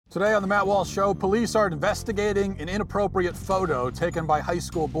Today on the Matt Walsh Show, police are investigating an inappropriate photo taken by high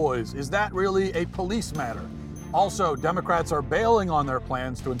school boys. Is that really a police matter? Also, Democrats are bailing on their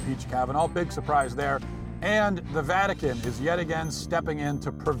plans to impeach Kavanaugh. Big surprise there. And the Vatican is yet again stepping in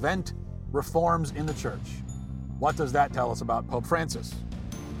to prevent reforms in the church. What does that tell us about Pope Francis?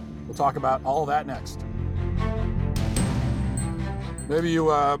 We'll talk about all of that next. Maybe you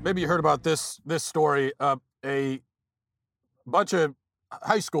heard about this story. A bunch of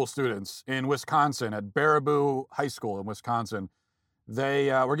high school students in Wisconsin at Baraboo High School in Wisconsin,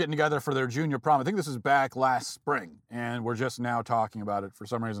 they were getting together for their junior prom. I think this is back last spring, and we're just now talking about it for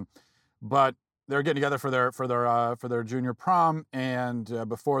some reason. But they're getting together for their junior prom, and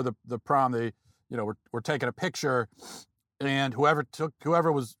before the prom, they were taking a picture, and whoever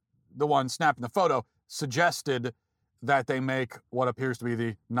was the one snapping the photo suggested that they make what appears to be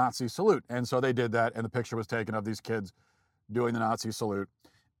the Nazi salute, and so they did that, and the picture was taken of these kids doing the Nazi salute.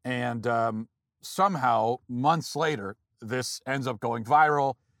 And somehow, months later, this ends up going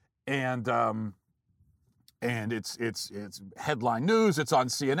viral, and it's headline news. It's on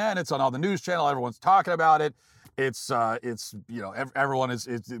CNN. It's on all the news channel. Everyone's talking about it. Everyone is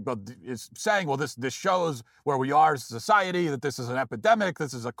saying, well, this shows where we are as a society, that this is an epidemic,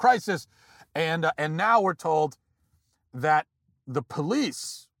 this is a crisis, and now we're told that a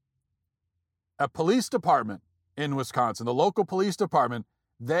police department in Wisconsin, the local police department,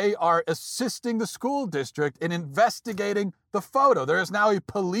 they are assisting the school district in investigating the photo. There is now a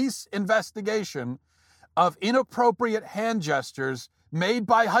police investigation of inappropriate hand gestures made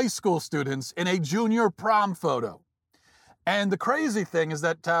by high school students in a junior prom photo. And the crazy thing is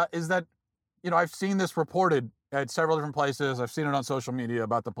that I've seen this reported at several different places. I've seen it on social media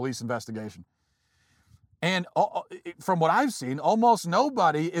about the police investigation. And from what I've seen, almost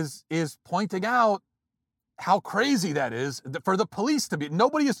nobody is pointing out how crazy that is for the police to be.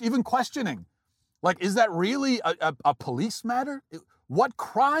 Nobody is even questioning. Like, is that really a police matter? What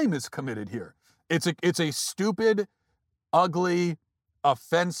crime is committed here? It's a stupid, ugly,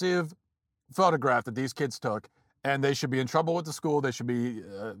 offensive photograph that these kids took, and they should be in trouble with the school. They should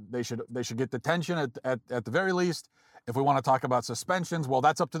get detention at the very least. If we want to talk about suspensions, well,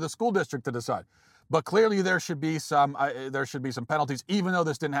 that's up to the school district to decide. But clearly there should be some penalties, even though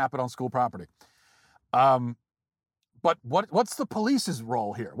this didn't happen on school property. But what's the police's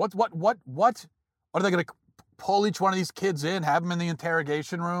role here? What are they going to pull each one of these kids in, have them in the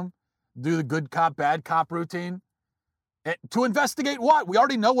interrogation room, do the good cop, bad cop routine? To investigate what? We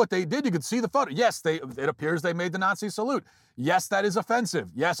already know what they did. You could see the photo. Yes, it appears they made the Nazi salute. Yes, that is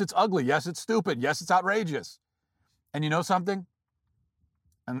offensive. Yes, it's ugly. Yes, it's stupid. Yes, it's outrageous. And you know something?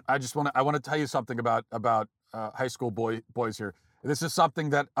 And I want to tell you something about high school boys here. This is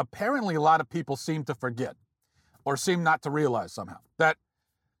something that apparently a lot of people seem to forget or seem not to realize somehow. That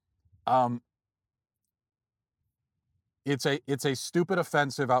it's a stupid,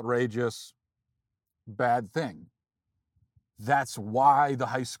 offensive, outrageous, bad thing. That's why the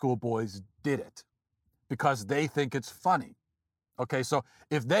high school boys did it, because they think it's funny. Okay, so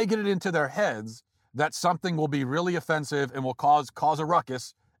if they get it into their heads that something will be really offensive and will cause a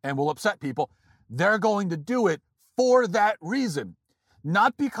ruckus and will upset people, they're going to do it for that reason.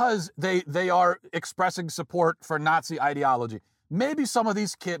 Not because they are expressing support for Nazi ideology. Maybe some of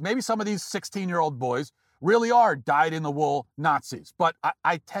these 16-year-old boys really are dyed-in-the-wool Nazis, but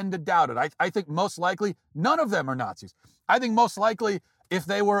I tend to doubt it. I think most likely none of them are Nazis. I think most likely if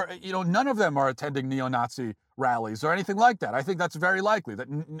they were, none of them are attending neo-Nazi rallies or anything like that. I think that's very likely that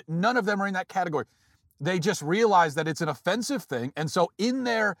none of them are in that category. They just realize that it's an offensive thing, and so in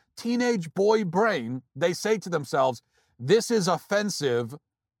their teenage boy brain, they say to themselves, this is offensive,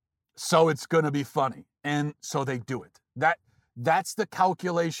 so it's going to be funny. And so they do it. That's the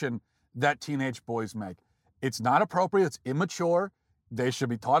calculation that teenage boys make. It's not appropriate. It's immature. They should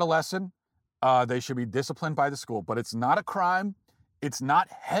be taught a lesson. They should be disciplined by the school. But it's not a crime. It's not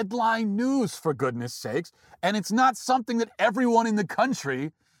headline news, for goodness sakes. And it's not something that everyone in the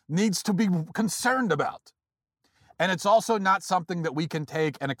country needs to be concerned about. And it's also not something that we can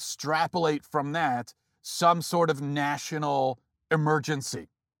take and extrapolate from that some sort of national emergency.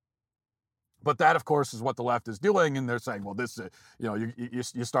 But that, of course, is what the left is doing. And they're saying, well, this,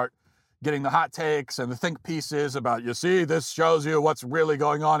 you start getting the hot takes and the think pieces about, you see, this shows you what's really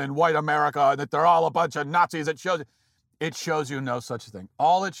going on in white America and that they're all a bunch of Nazis. It shows you no such thing.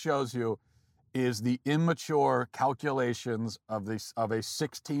 All it shows you is the immature calculations of a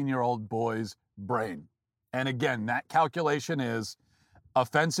 16-year-old boy's brain. And again, that calculation is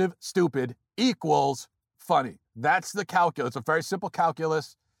offensive, stupid, equals funny. That's the calculus. It's a very simple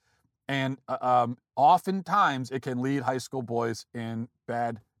calculus. And oftentimes it can lead high school boys in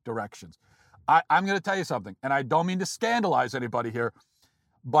bad directions. I'm going to tell you something, and I don't mean to scandalize anybody here,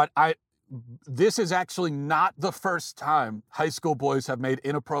 but this is actually not the first time high school boys have made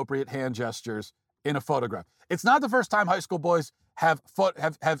inappropriate hand gestures in a photograph. It's not the first time high school boys have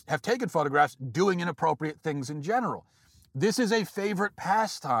taken photographs doing inappropriate things in general. This is a favorite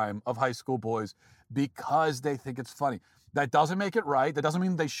pastime of high school boys because they think it's funny. That doesn't make it right. That doesn't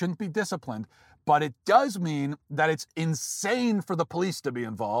mean they shouldn't be disciplined, but it does mean that it's insane for the police to be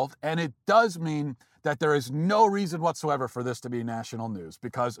involved, and it does mean that there is no reason whatsoever for this to be national news,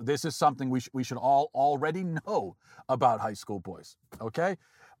 because this is something we should all already know about high school boys, okay?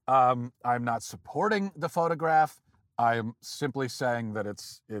 I'm not supporting the photograph. I am simply saying that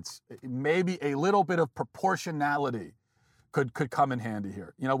it's maybe a little bit of proportionality could come in handy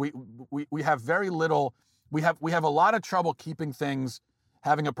here. You know, we have very little, we have a lot of trouble keeping things,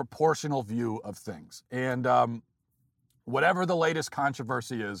 having a proportional view of things. And whatever the latest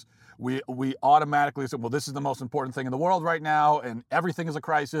controversy is, we automatically say, well, this is the most important thing in the world right now, and everything is a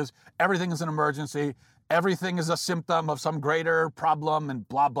crisis, everything is an emergency, everything is a symptom of some greater problem, and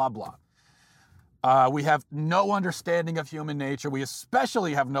blah, blah, blah. We have no understanding of human nature. We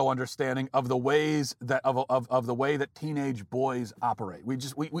especially have no understanding of the ways that of the way that teenage boys operate.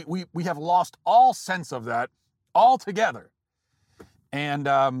 We have lost all sense of that altogether. And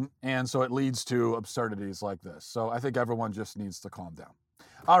so it leads to absurdities like this. So I think everyone just needs to calm down.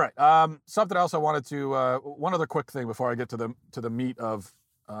 All right. Something else I wanted to, one other quick thing before I get to the meat of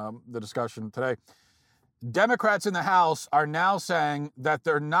the discussion today. Democrats in the House are now saying that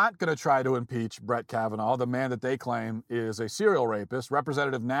they're not going to try to impeach Brett Kavanaugh, the man that they claim is a serial rapist.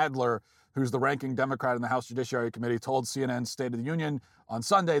 Representative Nadler, who's the ranking Democrat in the House Judiciary Committee, told CNN's State of the Union on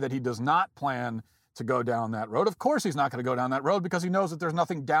Sunday that he does not plan to go down that road. Of course he's not going to go down that road, because he knows that there's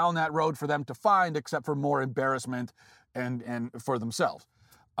nothing down that road for them to find except for more embarrassment and for themselves.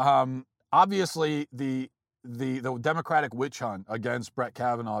 Obviously, the Democratic witch hunt against Brett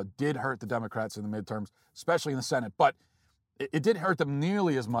Kavanaugh did hurt the Democrats in the midterms, especially in the Senate, but it didn't hurt them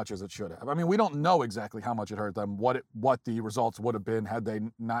nearly as much as it should have. I mean, we don't know exactly how much it hurt them, what the results would have been had they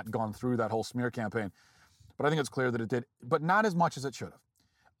not gone through that whole smear campaign. But I think it's clear that it did, but not as much as it should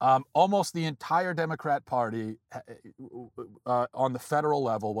have. Almost the entire Democrat Party on the federal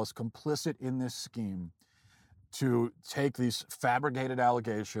level was complicit in this scheme to take these fabricated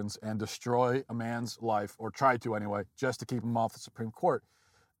allegations and destroy a man's life, or try to anyway, just to keep him off the Supreme Court.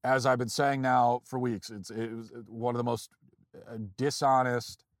 As I've been saying now for weeks, it was one of the most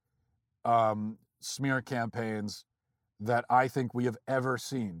dishonest smear campaigns that I think we have ever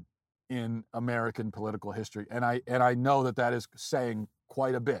seen in American political history. And I know that is saying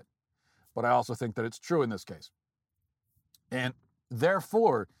quite a bit, but I also think that it's true in this case. And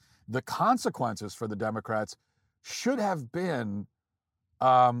therefore, the consequences for the Democrats should have been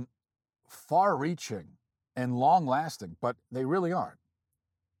far-reaching and long-lasting, but they really aren't.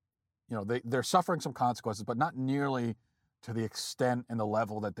 You know, they're suffering some consequences, but not nearly to the extent and the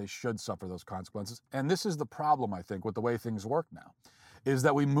level that they should suffer those consequences. And this is the problem, I think, with the way things work now, is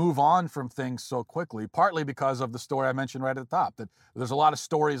that we move on from things so quickly, partly because of the story I mentioned right at the top, that there's a lot of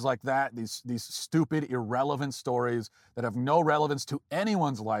stories like that, these stupid, irrelevant stories that have no relevance to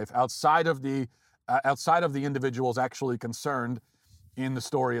anyone's life outside of the individuals actually concerned in the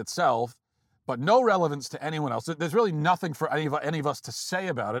story itself, but no relevance to anyone else. There's really nothing for any of us to say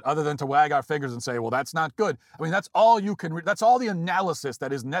about it other than to wag our fingers and say, well, that's not good. I mean, that's all you can, that's all the analysis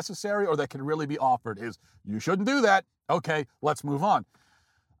that is necessary or that can really be offered is, you shouldn't do that. Okay, let's move on.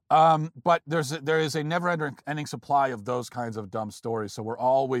 But there is a never-ending supply of those kinds of dumb stories, so we're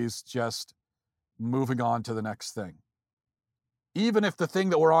always just moving on to the next thing. Even if the thing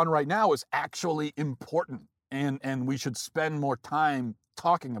that we're on right now is actually important and we should spend more time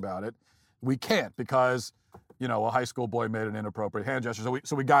talking about it, we can't, because, you know, a high school boy made an inappropriate hand gesture.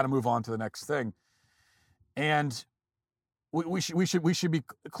 So we got to move on to the next thing. And we should be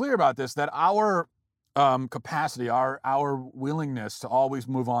clear about this, that our capacity, our willingness to always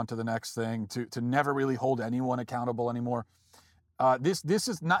move on to the next thing, to never really hold anyone accountable anymore. This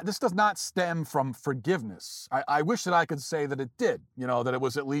does not stem from forgiveness. I wish that I could say that it did, you know, that it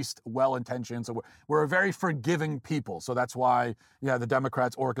was at least well-intentioned. So we're a very forgiving people. So that's why, yeah, the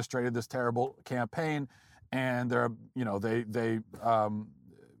Democrats orchestrated this terrible campaign, and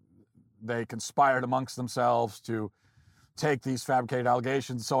they conspired amongst themselves to take these fabricated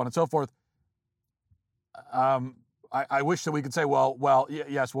allegations and so on and so forth. I wish that we could say,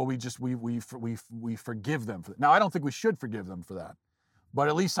 yes, we forgive them for that. Now, I don't think we should forgive them for that, but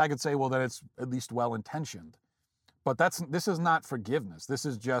at least I could say, well, that it's at least well-intentioned. But this is not forgiveness. This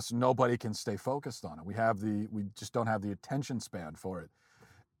is just nobody can stay focused on it. We just don't have the attention span for it.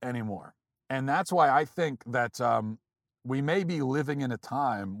 anymore. And that's why I think that we may be living in a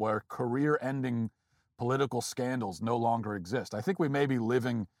time where career-ending political scandals no longer exist. I think we may be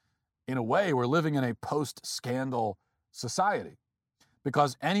living, in a way, we're living in a post-scandal society,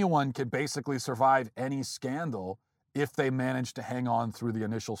 because anyone can basically survive any scandal if they manage to hang on through the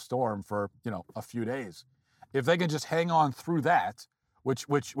initial storm for, a few days. If they can just hang on through that,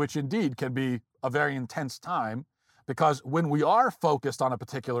 which indeed can be a very intense time, because when we are focused on a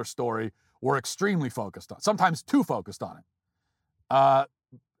particular story, we're extremely focused on it, sometimes too focused on it.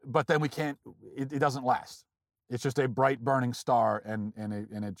 But then we can't, it doesn't last. It's just a bright burning star, and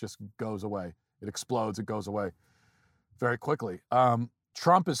it just goes away. It explodes, it goes away very quickly.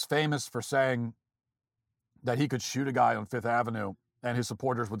 Trump is famous for saying that he could shoot a guy on Fifth Avenue and his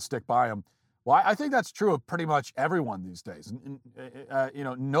supporters would stick by him. Well, I think that's true of pretty much everyone these days.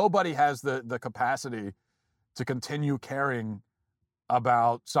 Nobody has the capacity to continue caring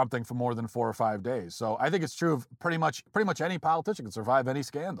about something for more than 4 or 5 days. So I think it's true of pretty much any politician can survive any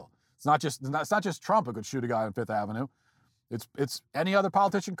scandal. It's not just Trump who could shoot a guy on Fifth Avenue. It's any other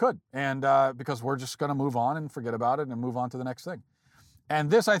politician could, and because we're just going to move on and forget about it and move on to the next thing. And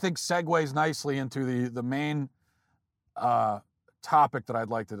this, I think, segues nicely into the main topic that I'd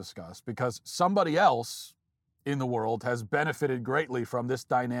like to discuss, because somebody else in the world has benefited greatly from this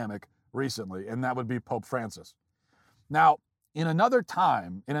dynamic recently, and that would be Pope Francis. Now, in another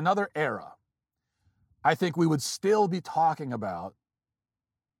time, in another era, I think we would still be talking about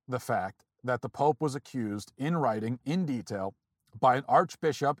the fact that the Pope was accused in writing, in detail, by an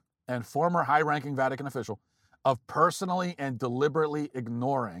archbishop and former high-ranking Vatican official of personally and deliberately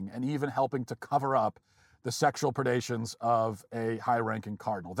ignoring and even helping to cover up the sexual predations of a high-ranking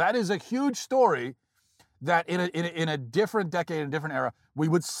cardinal. That is a huge story that in a different decade, in a different era, we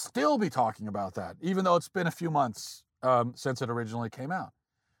would still be talking about that, even though it's been a few months since it originally came out.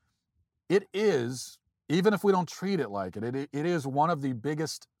 It is, even if we don't treat it like it, it is one of the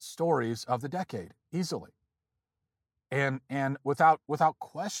biggest stories of the decade, easily. And without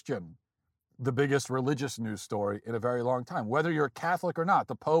question, the biggest religious news story in a very long time. Whether you're Catholic or not,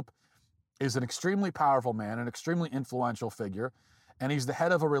 the Pope is an extremely powerful man, an extremely influential figure, and he's the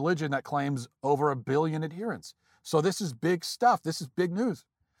head of a religion that claims over 1 billion adherents. So this is big stuff. This is big news.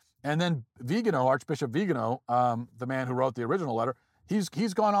 And then Vigano, Archbishop Vigano, the man who wrote the original letter, he's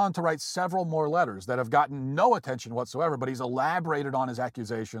gone on to write several more letters that have gotten no attention whatsoever, but he's elaborated on his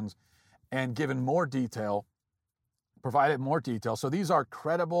accusations and given more detail, provided more detail. So these are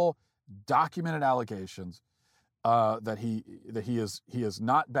credible, documented allegations that he is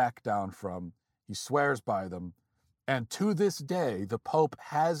not backed down from. He swears by them. And to this day, the Pope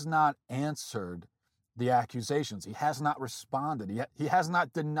has not answered the accusations. He has not responded. He has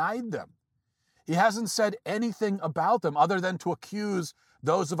not denied them. He hasn't said anything about them other than to accuse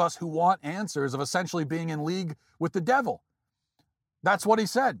those of us who want answers of essentially being in league with the devil. That's what he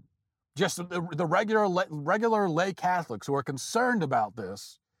said. Just the regular lay Catholics who are concerned about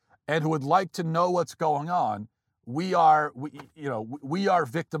this and who would like to know what's going on, we are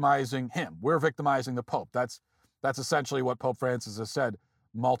victimizing him. We're victimizing the Pope. That's essentially what Pope Francis has said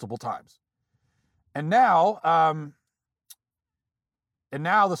multiple times. And now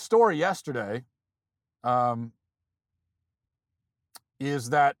the story yesterday is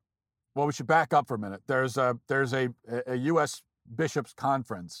that, well, we should back up for a minute. There's a U.S. Bishops'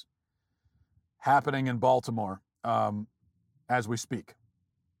 Conference happening in Baltimore as we speak,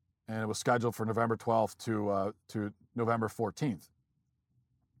 and it was scheduled for November 12th to November 14th.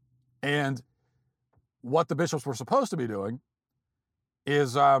 And what the bishops were supposed to be doing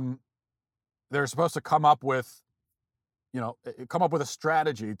is they're supposed to come up with a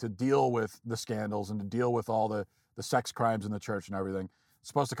strategy to deal with the scandals and to deal with all the sex crimes in the church and everything.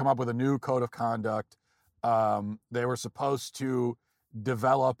 Supposed to come up with a new code of conduct. They were supposed to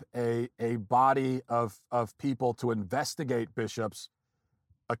develop a body of people to investigate bishops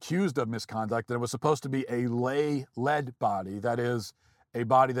accused of misconduct. And it was supposed to be a lay-led body. That is, a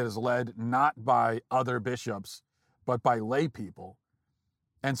body that is led not by other bishops, but by lay people.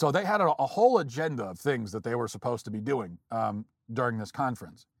 And so they had a whole agenda of things that they were supposed to be doing during this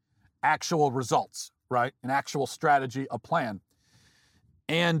conference. Actual results, right? An actual strategy, a plan.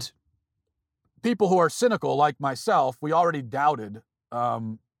 And people who are cynical, like myself, we already doubted,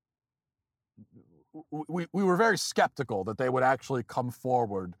 we were very skeptical that they would actually come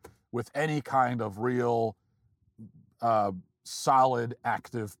forward with any kind of real, solid,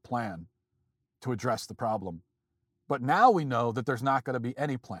 active plan to address the problem. But now we know that there's not going to be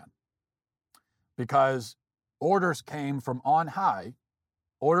any plan, because orders came from on high,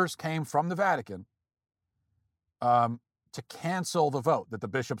 orders came from the Vatican to cancel the vote that the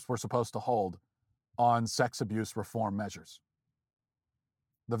bishops were supposed to hold on sex abuse reform measures.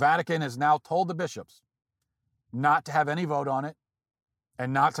 The Vatican has now told the bishops not to have any vote on it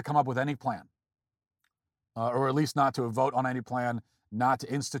and not to come up with any plan, or at least not to vote on any plan, not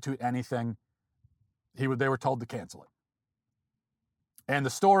to institute anything. They were told to cancel it. And the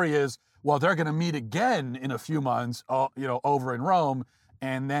story is, well, they're going to meet again in a few months, over in Rome,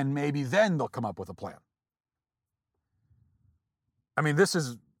 and then maybe then they'll come up with a plan. I mean, this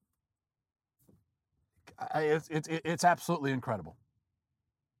is, it's absolutely incredible.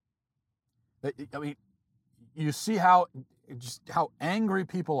 I mean, you see how angry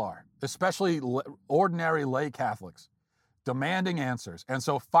people are, especially ordinary lay Catholics, demanding answers. And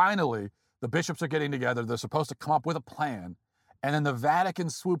so finally, the bishops are getting together. They're supposed to come up with a plan. And then the Vatican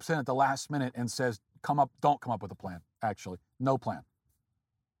swoops in at the last minute and says, don't come up with a plan, actually. No plan.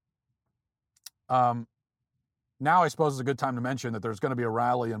 Now I suppose it's a good time to mention that there's going to be a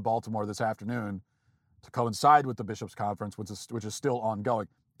rally in Baltimore this afternoon to coincide with the bishops' conference, which is still ongoing.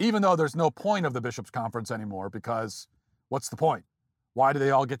 Even though there's no point of the bishops' conference anymore, because what's the point? Why do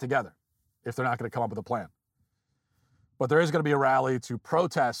they all get together if they're not going to come up with a plan? But there is going to be a rally to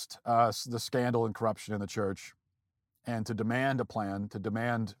protest the scandal and corruption in the church and to demand a plan, to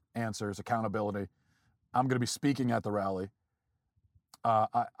demand answers, accountability. I'm going to be speaking at the rally.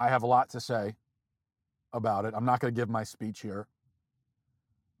 I have a lot to say about it. I'm not going to give my speech here,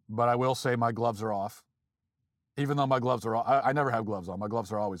 but I will say my gloves are off. Even though my gloves are off, I never have gloves on. My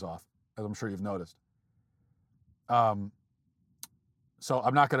gloves are always off, as I'm sure you've noticed. So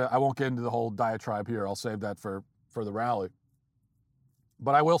I won't get into the whole diatribe here. I'll save that for the rally.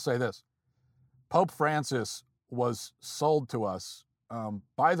 But I will say this. Pope Francis was sold to us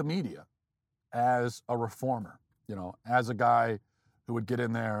by the media as a reformer, as a guy who would get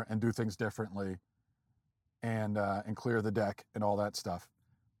in there and do things differently and clear the deck and all that stuff.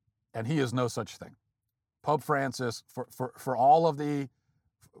 And he is no such thing. Pope Francis, for all of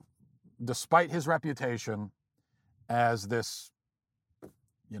despite his reputation as this,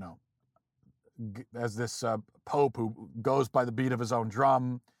 Pope who goes by the beat of his own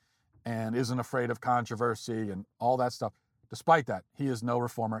drum and isn't afraid of controversy and all that stuff, despite that, he is no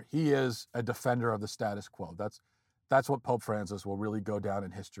reformer. He is a defender of the status quo. That's what Pope Francis will really go down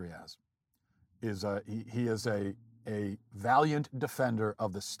in history as. He is a valiant defender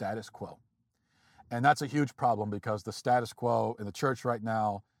of the status quo. And that's a huge problem because the status quo in the church right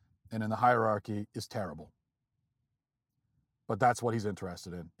now and in the hierarchy is terrible. But that's what he's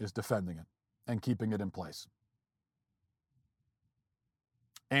interested in, is defending it and keeping it in place.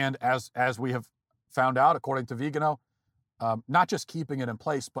 And as we have found out, according to Vigano, not just keeping it in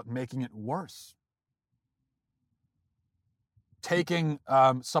place, but making it worse. Taking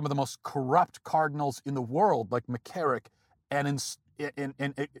some of the most corrupt cardinals in the world, like McCarrick, and in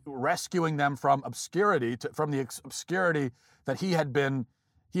rescuing them from obscurity, from the obscurity that he had been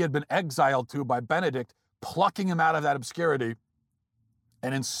exiled to by Benedict, plucking him out of that obscurity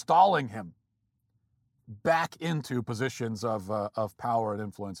and installing him back into positions of power and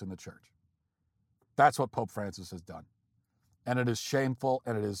influence in the church. That's what Pope Francis has done. And it is shameful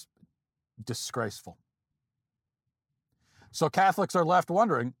and it is disgraceful. So Catholics are left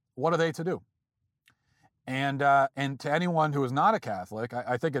wondering, what are they to do? And to anyone who is not a Catholic,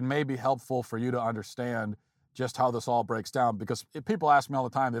 I think it may be helpful for you to understand just how this all breaks down, because people ask me all the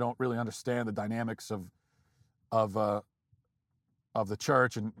time, they don't really understand the dynamics of the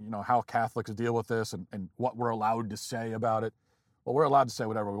church and how Catholics deal with this and what we're allowed to say about it. Well, we're allowed to say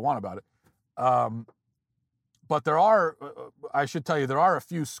whatever we want about it. But I should tell you, there are a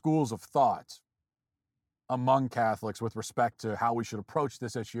few schools of thought among Catholics with respect to how we should approach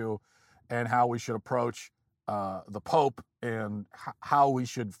this issue and how we should approach the Pope and how we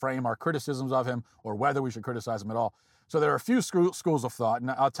should frame our criticisms of him or whether we should criticize him at all. So there are a few schools of thought,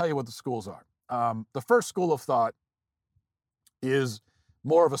 and I'll tell you what the schools are. The first school of thought is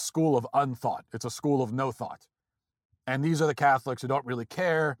more of a school of unthought. It's a school of no thought. And these are the Catholics who don't really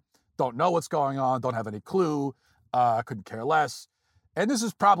care, don't know what's going on, don't have any clue, couldn't care less. And this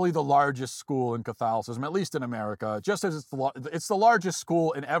is probably the largest school in Catholicism, at least in America, just as it's the largest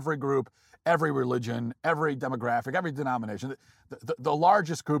school in every group, every religion, every demographic, every denomination. The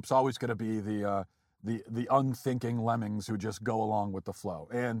largest group's always going to be the unthinking lemmings who just go along with the flow.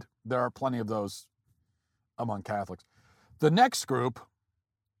 And there are plenty of those among Catholics. The next group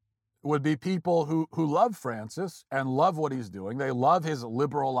would be people who love Francis and love what he's doing. They love his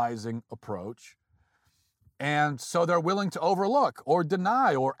liberalizing approach. And so they're willing to overlook or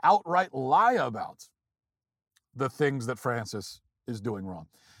deny or outright lie about the things that Francis is doing wrong.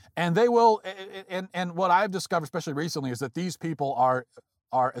 And they will, and what I've discovered, especially recently, is that these people are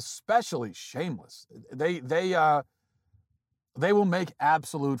especially shameless. They will make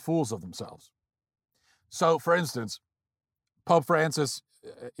absolute fools of themselves. So, for instance, Pope Francis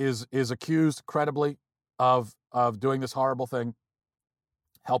is accused credibly of doing this horrible thing,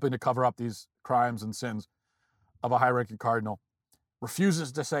 helping to cover up these crimes and sins of a high-ranking cardinal.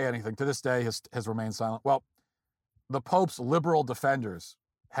 Refuses to say anything. To this day, has remained silent. Well, the Pope's liberal defenders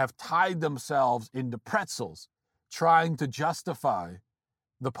have tied themselves into pretzels, trying to justify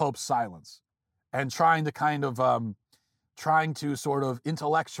the Pope's silence, and trying to sort of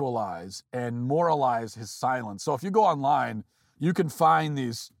intellectualize and moralize his silence. So if you go online, you can find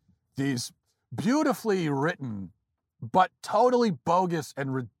these beautifully written but totally bogus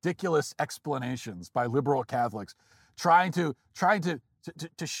and ridiculous explanations by liberal Catholics trying to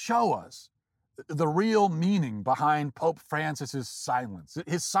show us the real meaning behind Pope Francis's silence.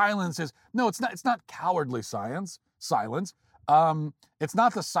 His silence is, no, it's not cowardly silence. It's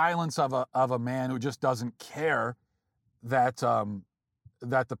not the silence of a man who just doesn't care that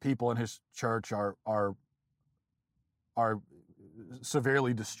the people in his church are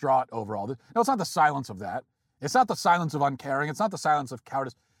severely distraught over all this. No, it's not the silence of that. It's not the silence of uncaring. It's not the silence of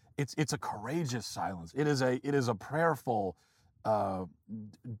cowardice. It's a courageous silence. It is a prayerful,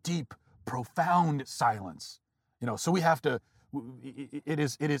 deep, profound silence. So we have to. It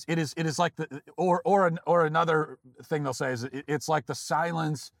is like the or another thing they'll say is it's like the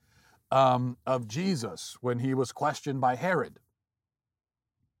silence of Jesus when he was questioned by Herod.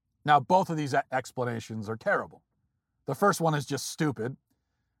 Now, both of these explanations are terrible. The first one is just stupid.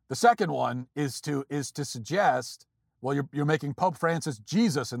 The second one is to suggest, well, you're making Pope Francis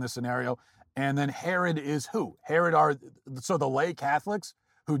Jesus in this scenario, and then Herod is who? Herod are the lay Catholics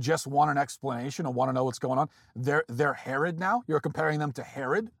who just want an explanation and want to know what's going on. They're Herod now. You're comparing them to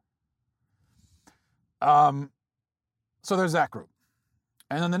Herod. So there's that group.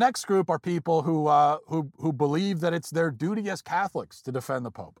 And then the next group are people who believe that it's their duty as Catholics to defend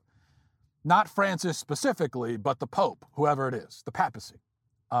the Pope. Not Francis specifically, but the Pope, whoever it is, the papacy.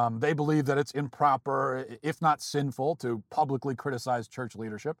 They believe that it's improper, if not sinful, to publicly criticize church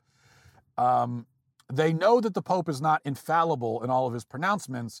leadership. They know that the Pope is not infallible in all of his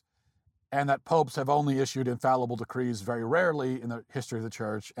pronouncements, and that popes have only issued infallible decrees very rarely in the history of the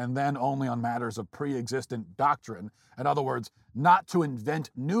church, and then only on matters of pre-existent doctrine. In other words, not to invent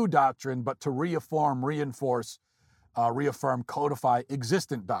new doctrine, but to reaffirm, reinforce, reaffirm, codify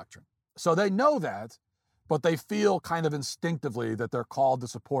existent doctrine. So they know that, but they feel kind of instinctively that they're called to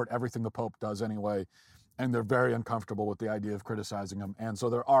support everything the Pope does anyway, and they're very uncomfortable with the idea of criticizing him. And so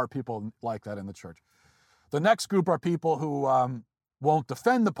there are people like that in the church. The next group are people who won't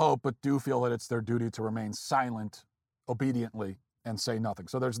defend the Pope, but do feel that it's their duty to remain silent, obediently, and say nothing.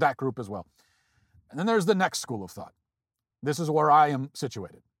 So there's that group as well. And then there's the next school of thought. This is where I am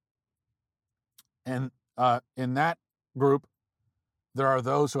situated. And in that group, there are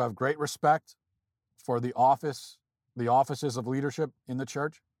those who have great respect for the offices of leadership in the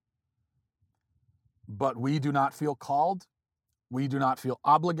church, but we do not feel called, we do not feel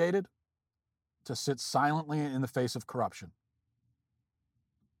obligated to sit silently in the face of corruption.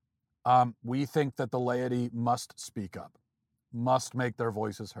 We think that the laity must speak up, must make their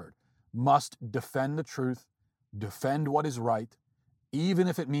voices heard, must defend the truth, defend what is right, even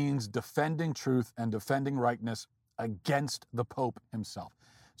if it means defending truth and defending rightness against the Pope himself.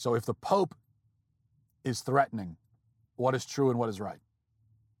 So if the Pope is threatening what is true and what is right,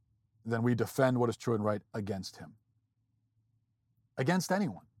 then we defend what is true and right against him. Against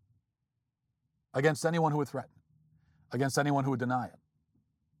anyone. Against anyone who would threaten. Against anyone who would deny it.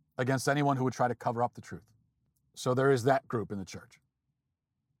 Against anyone who would try to cover up the truth. So there is that group in the church.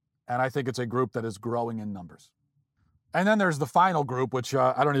 And I think it's a group that is growing in numbers. And then there's the final group, which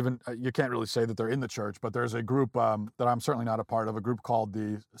you can't really say that they're in the church, but there's a group that I'm certainly not a part of, a group called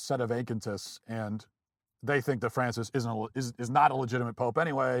the Sedevacantists, and they think that Francis is not a legitimate pope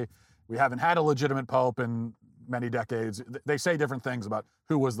anyway. We haven't had a legitimate pope in many decades. They say different things about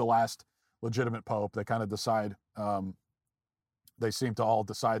who was the last legitimate pope. They kind of decide, they seem to all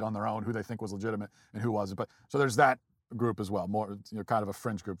decide on their own who they think was legitimate and who wasn't. But so there's that group as well, more kind of a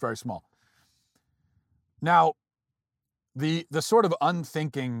fringe group, very small. Now, the sort of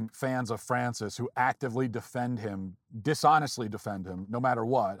unthinking fans of Francis who actively defend him, dishonestly defend him, no matter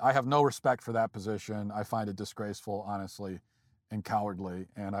what, I have no respect for that position. I find it disgraceful, honestly, and cowardly,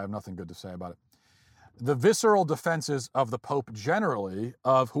 and I have nothing good to say about it. The visceral defenses of the Pope generally,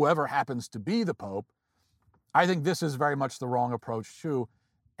 of whoever happens to be the Pope, I think this is very much the wrong approach too,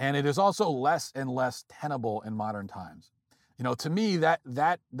 and it is also less and less tenable in modern times. To me, that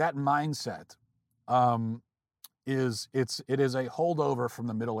mindset is a holdover from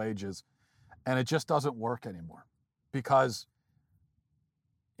the Middle Ages, and it just doesn't work anymore. Because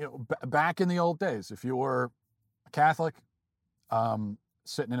back in the old days, if you were a Catholic,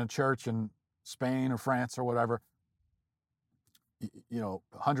 sitting in a church in Spain or France or whatever,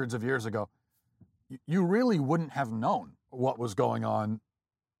 hundreds of years ago, you really wouldn't have known what was going on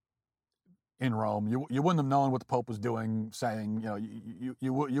in Rome. You wouldn't have known what the Pope was doing, saying.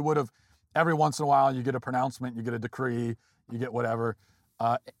 You would have, every once in a while you get a pronouncement, you get a decree, you get whatever,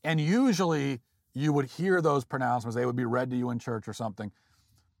 and usually you would hear those pronouncements. They would be read to you in church or something,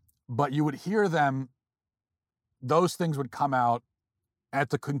 but you would hear them. Those things would come out at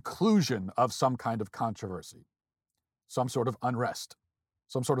the conclusion of some kind of controversy, some sort of unrest,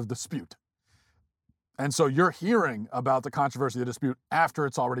 some sort of dispute. And so you're hearing about the controversy, the dispute, after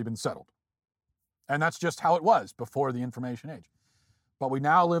it's already been settled. And that's just how it was before the information age. But we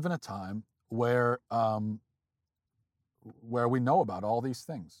now live in a time where we know about all these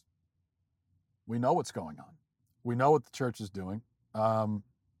things. We know what's going on. We know what the church is doing.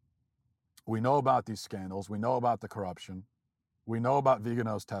 We know about these scandals. We know about the corruption. We know about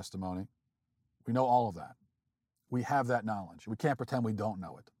Vigano's testimony. We know all of that. We have that knowledge. We can't pretend we don't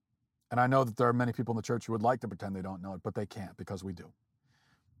know it. And I know that there are many people in the church who would like to pretend they don't know it, but they can't, because we do.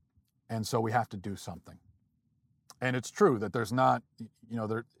 And so we have to do something. And it's true that there's not,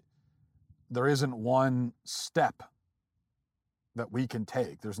 there isn't one step that we can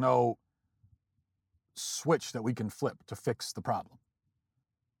take. There's no switch that we can flip to fix the problem.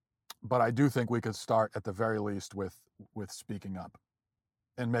 But I do think we could start at the very least with speaking up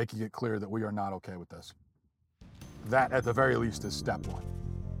and making it clear that we are not okay with this. That at the very least is step one.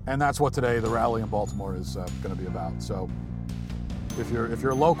 And that's what today the rally in Baltimore is going to be about. So if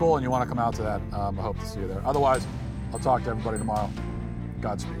you're local and you want to come out to that, I hope to see you there. Otherwise, I'll talk to everybody tomorrow.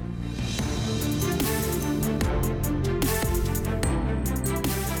 Godspeed.